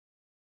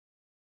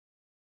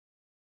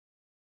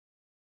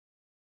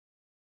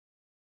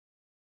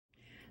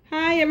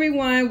Hi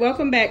everyone,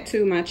 welcome back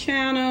to my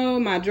channel.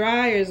 My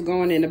dryer is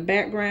going in the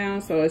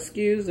background, so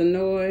excuse the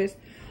noise.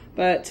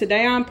 But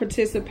today I'm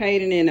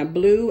participating in a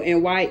blue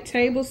and white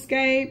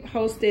tablescape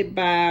hosted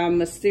by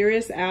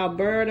Mysterious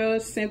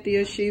Alberta,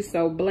 Cynthia, She's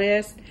So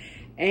Blessed,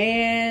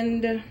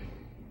 and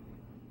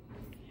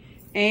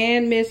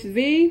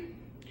Mrs.Vee.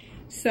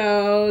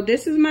 So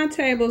this is my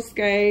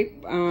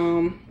tablescape.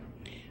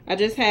 I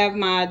just have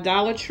my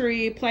Dollar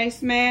Tree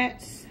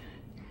placemats.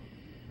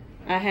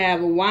 I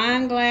have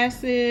wine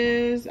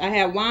glasses. I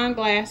have wine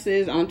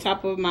glasses on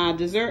top of my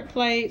dessert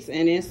plates,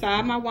 and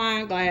inside my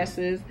wine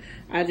glasses,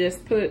 I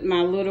just put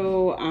my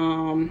little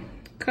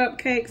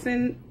cupcakes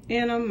in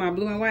them, my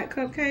blue and white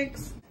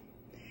cupcakes.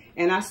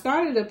 And I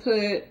started to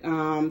put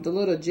the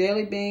little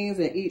jelly beans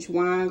in each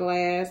wine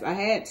glass. I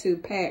had 2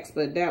 packs,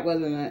 but that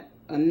wasn't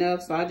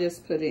enough, so I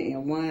just put it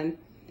in one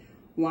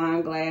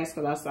wine glass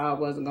because I saw it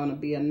wasn't going to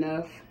be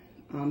enough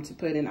to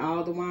put in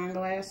all the wine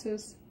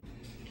glasses.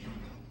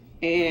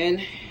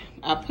 And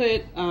I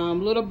put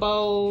little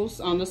bowls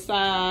on the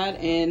side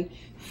and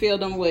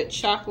filled them with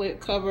chocolate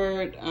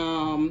covered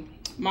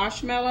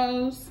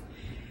marshmallows.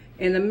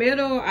 In the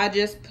middle, I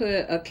just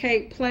put a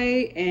cake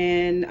plate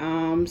and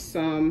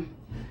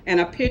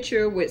a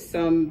pitcher with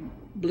some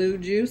blue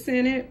juice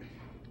in it.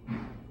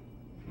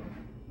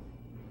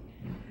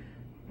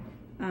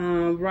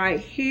 Right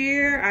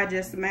here, I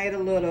just made a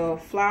little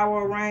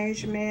flower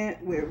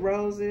arrangement with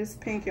roses,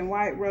 pink and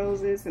white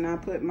roses, and I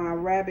put my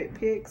rabbit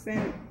picks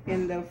in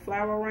the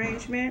flower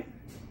arrangement.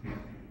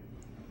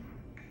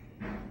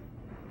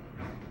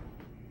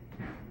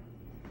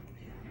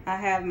 I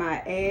have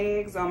my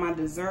eggs on my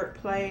dessert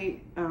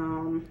plate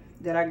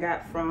that I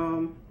got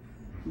from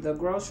the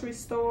grocery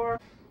store.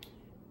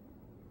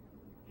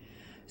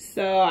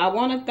 So I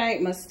want to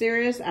thank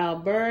Mysterious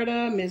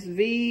Alberta,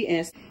 Mrs.Vee,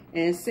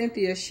 and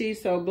Cynthia,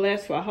 She's So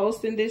Blessed, for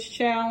hosting this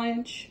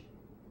challenge.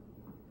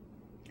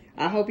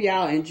 I hope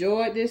y'all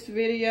enjoyed this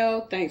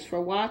video. Thanks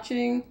for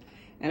watching,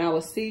 and I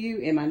will see you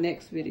in my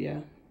next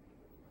video.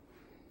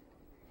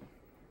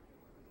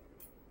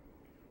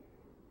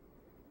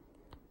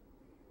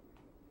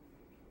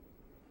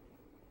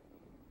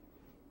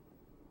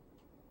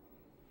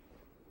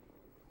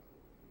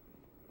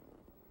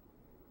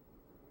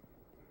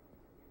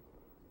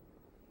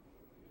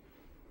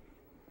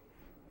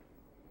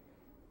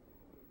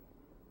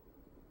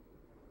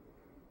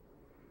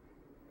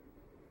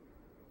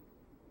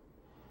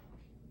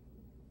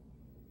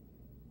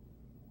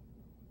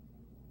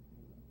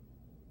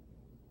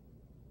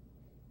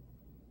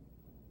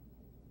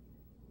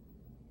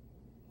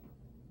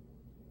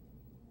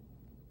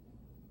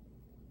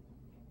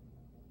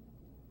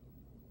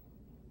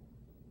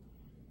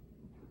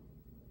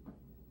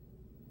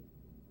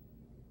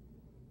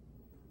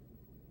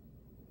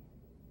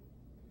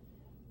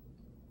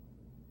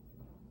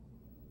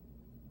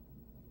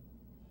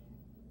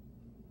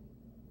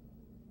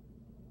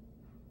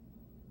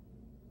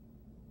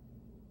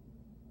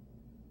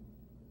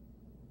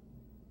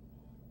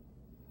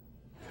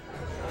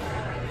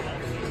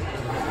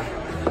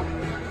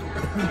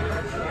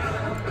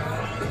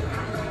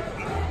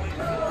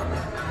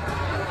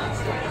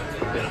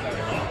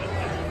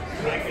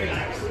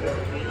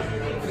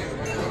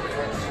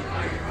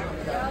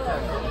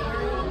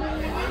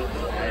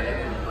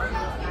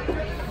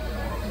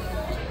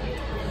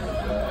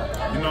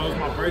 You know, it's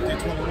my birthday,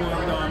 21, you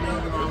know what I mean?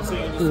 You know what I'm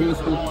saying? Just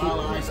some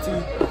iced tea.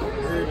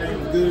 Everything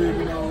was good,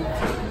 you know.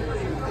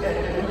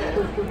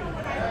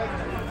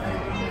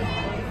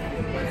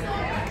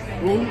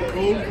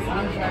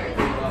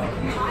 Ooh.